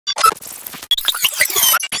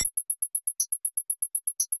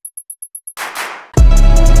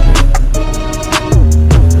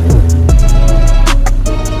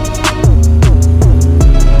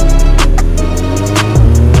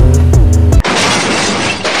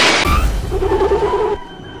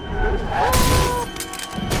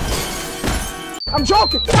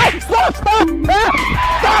joking! Stop! Stop! Stop!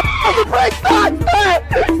 Stop! On the brake! Stop! Stop!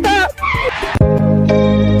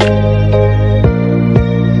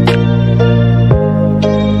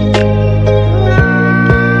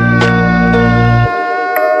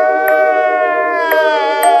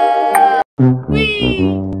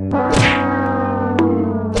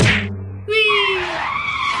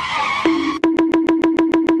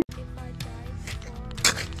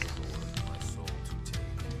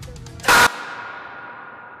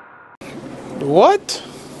 What?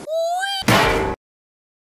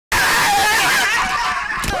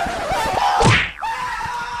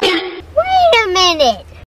 Wait a minute!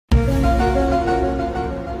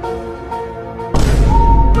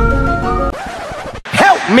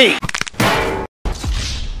 Help me!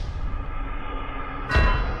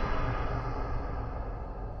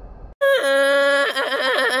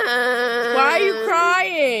 Why are you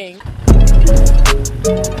crying?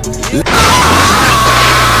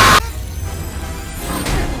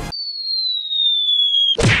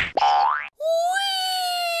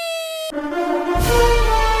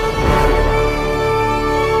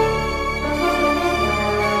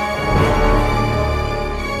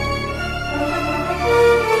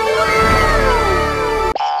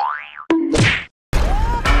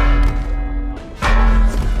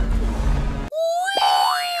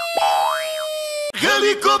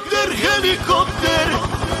 Helicopter, helicopter.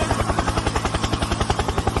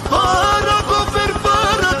 Paracopter,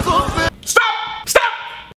 paracopter. Stop! Stop!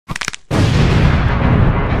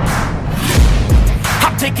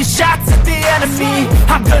 I'm taking shots at the enemy.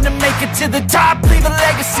 I'm gonna make it to the top, leave a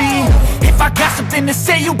legacy. If I got something to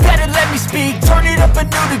say, you better let me speak. Turn it up a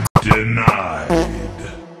new degree. Denied.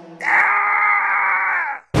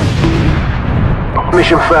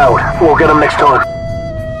 Mission failed. We'll get them next time.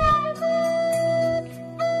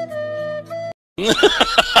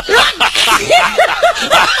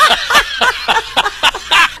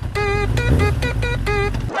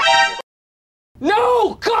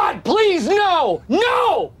 No! God, please, no!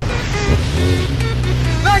 No!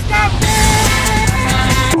 Let's go!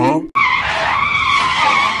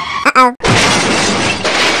 Huh?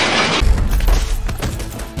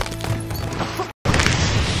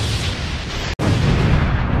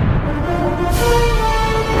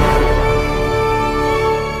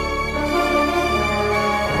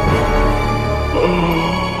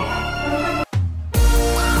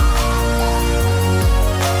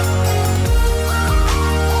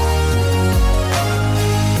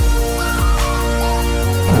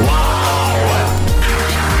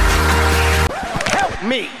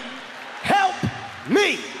 Me! Help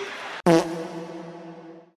me! I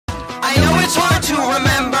know it's hard to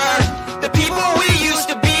remember the people we used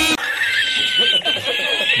to be.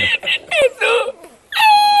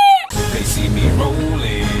 They see me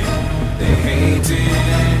rolling, they hate it.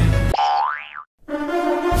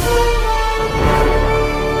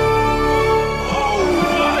 Oh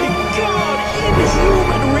my God!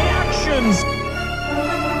 Inhuman reactions!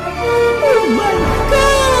 Oh my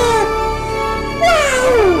God!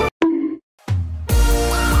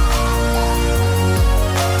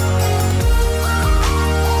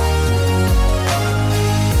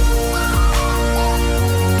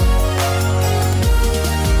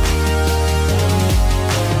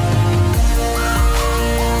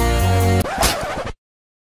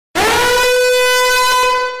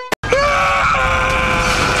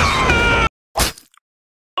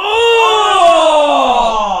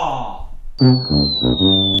 Wow!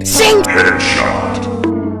 Sing! Headshot.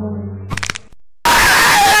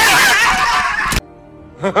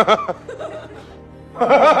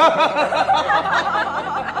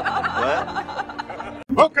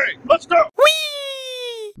 Okay, let's go!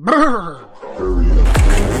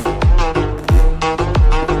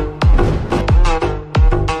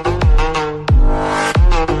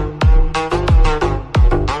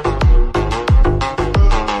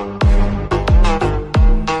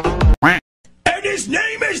 And his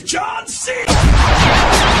name is John C.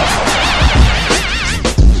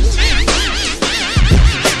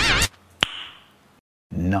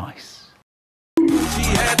 Nice.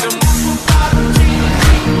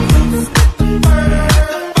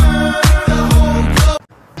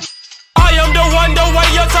 I am the one, the way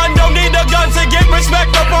your son don't need a gun to get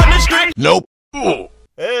respect up on the street. Nope.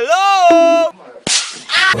 Hello.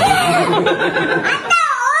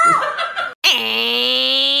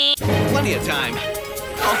 Plenty of time.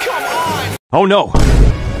 Oh, come on. Oh no!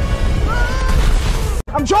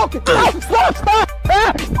 I'm joking! Stop! Stop! Stop!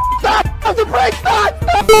 Stop! Stop the brake! Stop!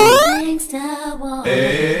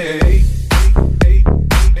 Hey.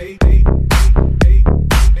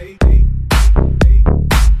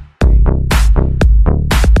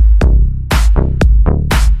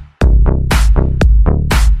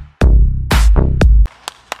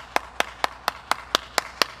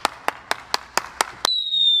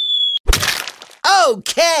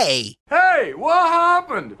 Okay. Hey, what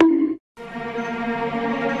happened?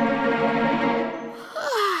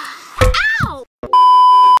 Ow!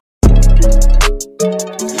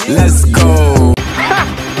 Let's go.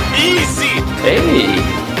 Easy! Hey,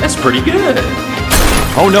 that's pretty good.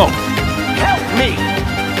 Oh no! Help me!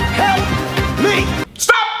 Help me!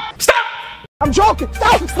 Stop! Stop! I'm joking!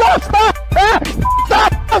 Stop! Stop! Stop! Ah!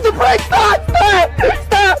 Stop! Stop the brake! Stop! Stop!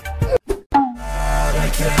 Stop!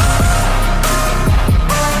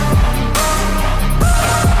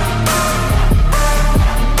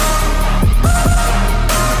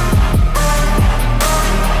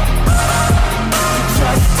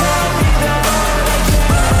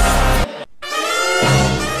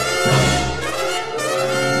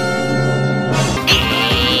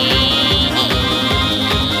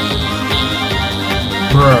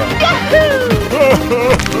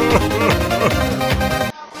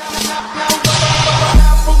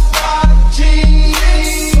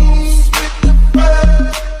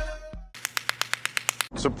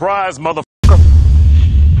 Surprise, mother.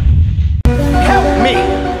 Help me!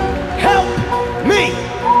 Help me!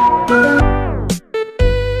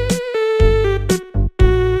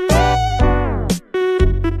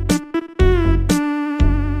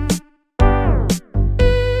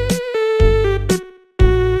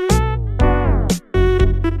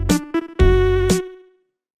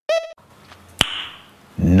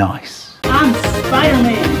 Nice. I'm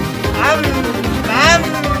Spider-Man.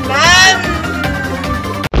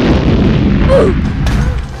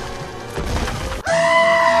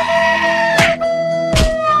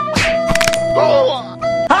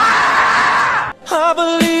 I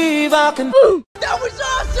believe I can. That was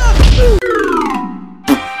awesome!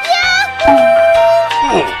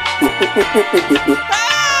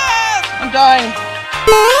 I'm dying.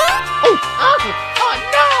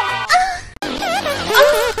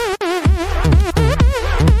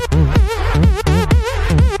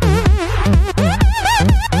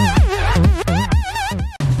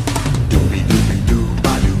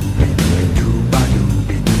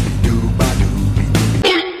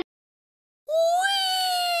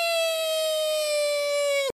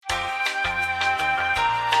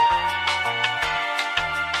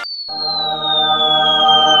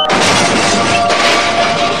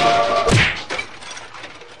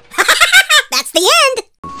 That's the end!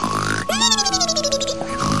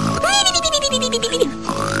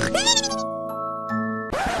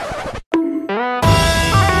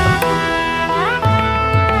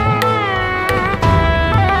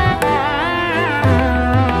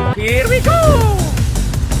 Here we go!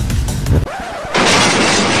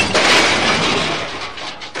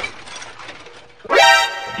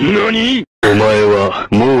 NANI?! お前は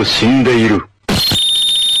もう死んでいる。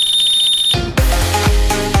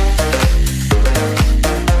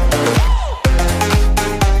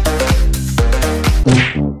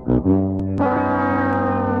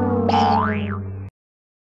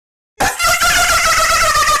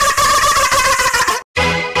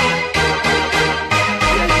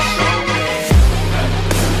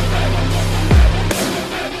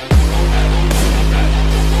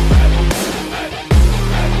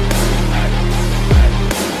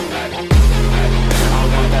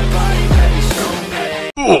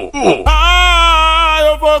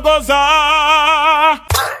Eu vou gozar.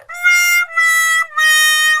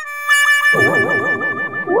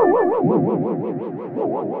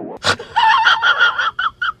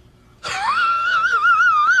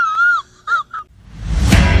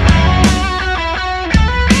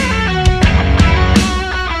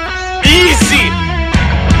 Easy!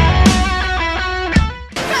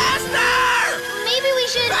 Maybe we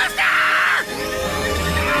should...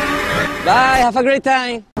 Bye, have a great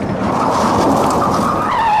time.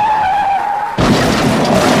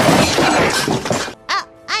 Oh,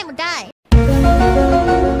 I'm dying.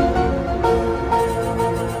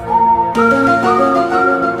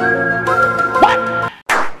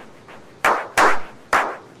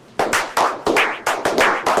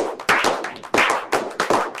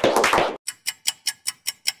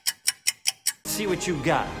 See what you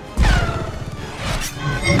got.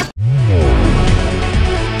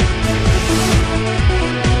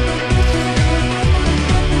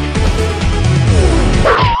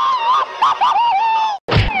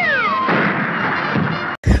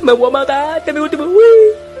 Me voy a matar, este es mi último.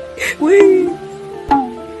 Wii, wii,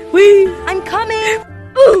 wii. I'm coming.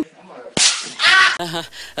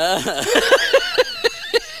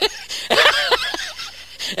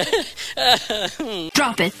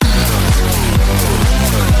 Drop it.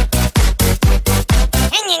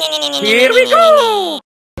 Here we go!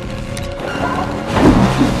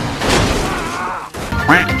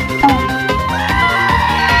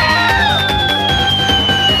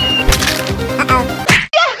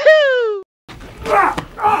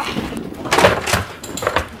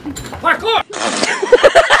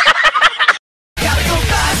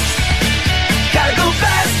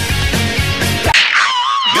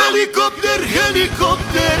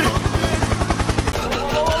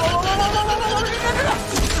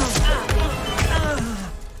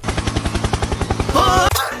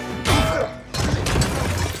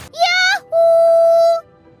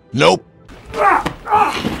 Nope.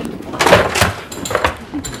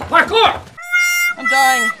 Parkour! I'm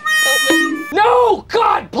dying. Help me. No!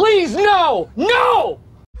 God, please, no! No!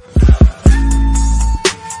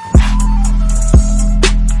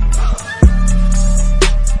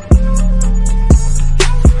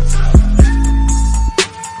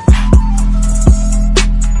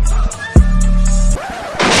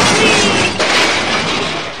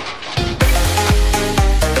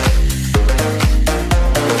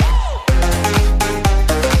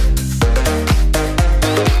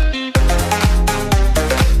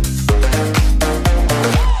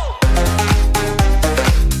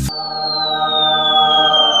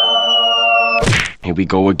 Here we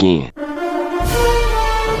go again.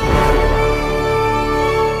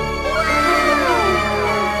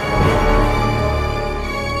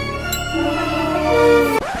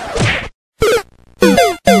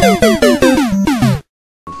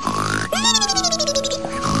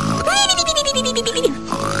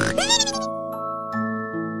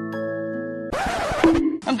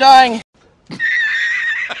 I'm dying.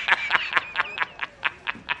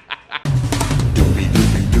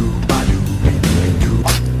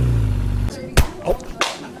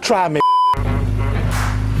 Try me.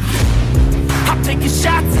 I'm taking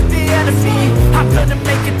shots at the enemy. I'm gonna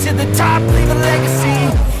make it to the top, leave a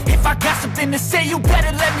legacy. If I got something to say, you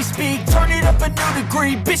better let me speak. Turn it up a new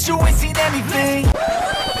degree, bitch, you ain't seen anything.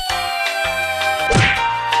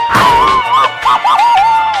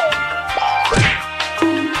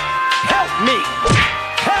 Help me!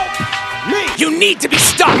 Help me! You need to be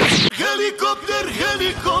stopped! Helicopter,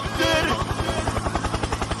 helicopter!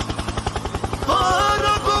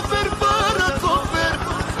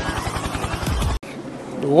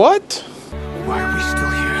 What? Why are we still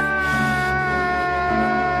here?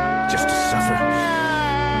 Just to suffer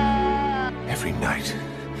every night.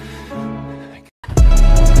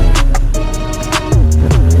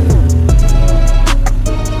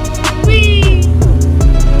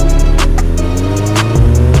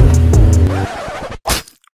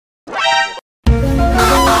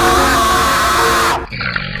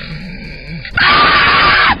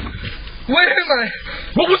 Where am I?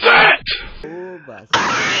 What was that?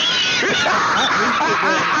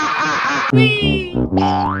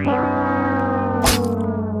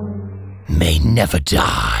 May never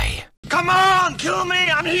die. Come on, kill me,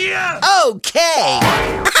 I'm here! Okay!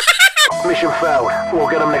 Mission failed. We'll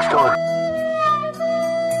get them next time.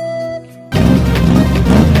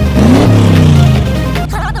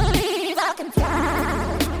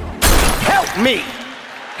 Help me!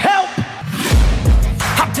 Help!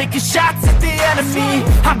 I'm taking shots at the enemy.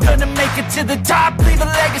 I'm gonna make it to the top, leave a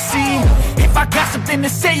legacy. If I got something to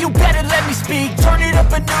say, you better let me speak. Turn it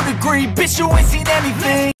up a new degree, bitch, you ain't seen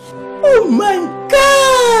anything. Oh my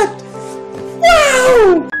God!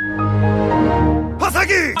 Wow!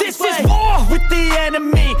 This is war with the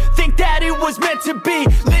enemy. Think that it was meant to be.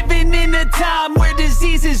 Living in a time where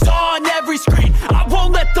disease is on every screen. I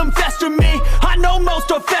won't let them fester me. I know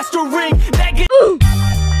most are festering. Negative.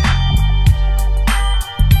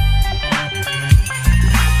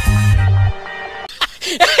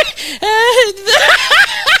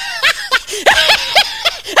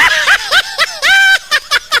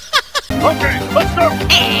 Okay, let's go.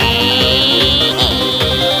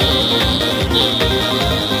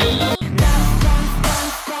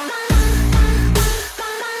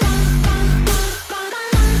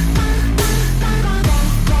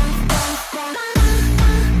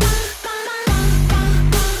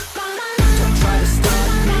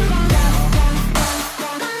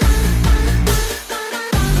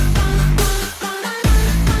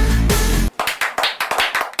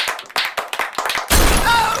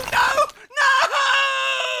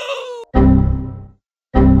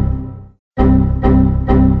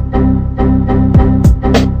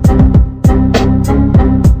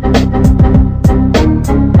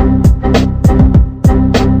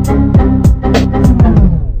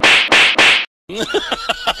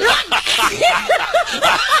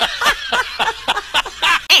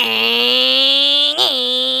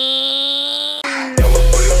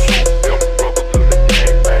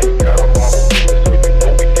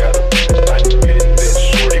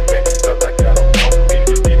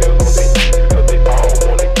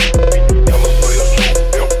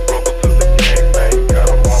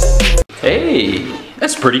 Hey,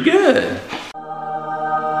 that's pretty good.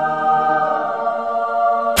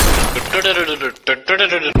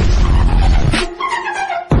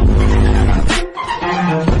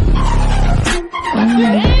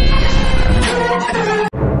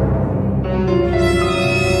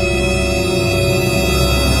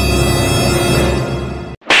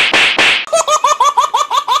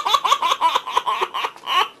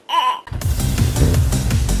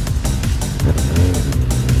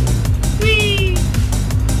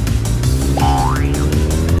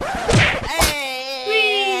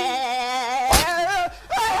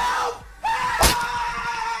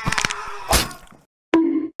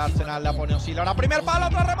 Nacional la pone Oscilora. Primer palo,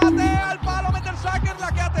 otro remate. Al palo mete el saque, es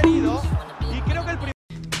la que ha tenido. Y creo que el primer...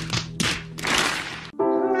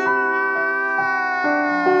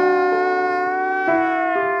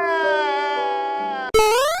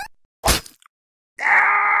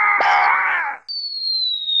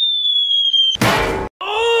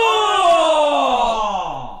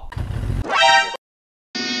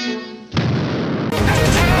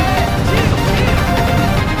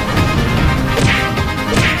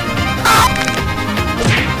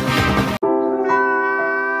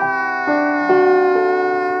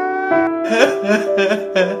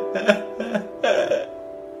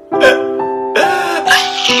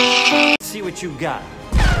 See what you got.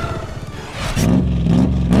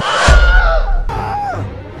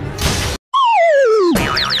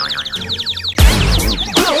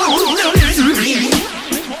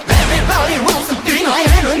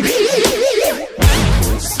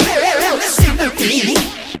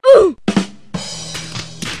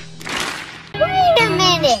 Wait a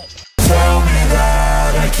minute.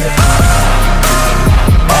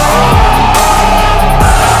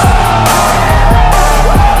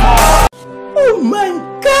 Oh my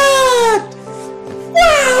god!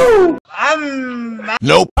 Wow!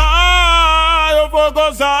 Nope.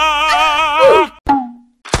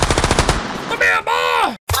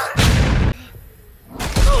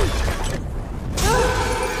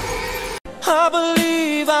 I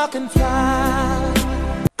believe I can fly.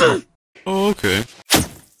 Oh, okay.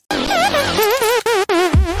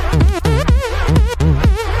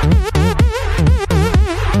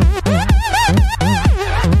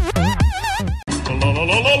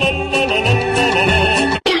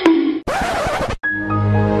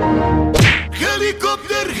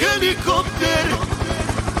 Helicopter, helicopter.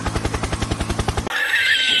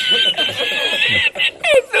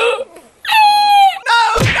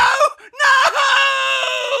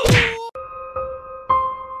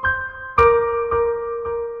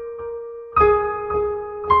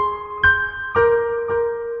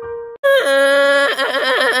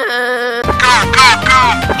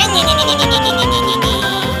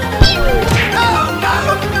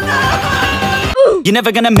 You're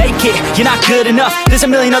never gonna make it, you're not good enough. There's a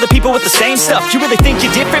million other people with the same stuff. You really think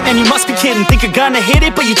you're different? Man, you must be kidding. Think you're gonna hit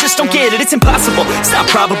it, but you just don't get it. It's impossible, it's not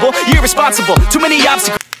probable, you're irresponsible. Too many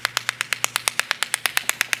obstacles.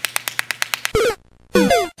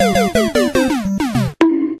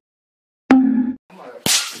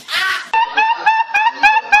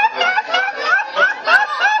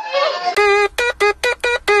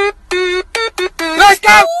 Let's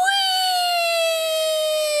go!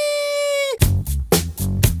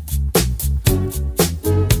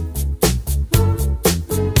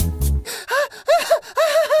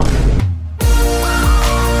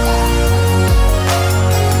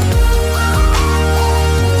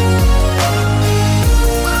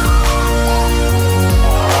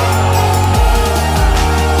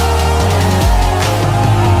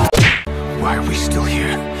 Why are we still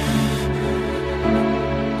here?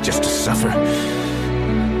 Just to suffer?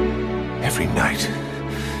 Every night,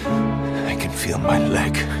 I can feel my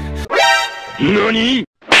leg. NANI?!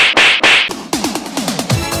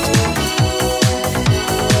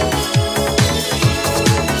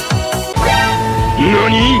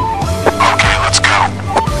 NANI?!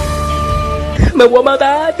 Me voy a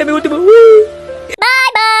matar, este es mi último.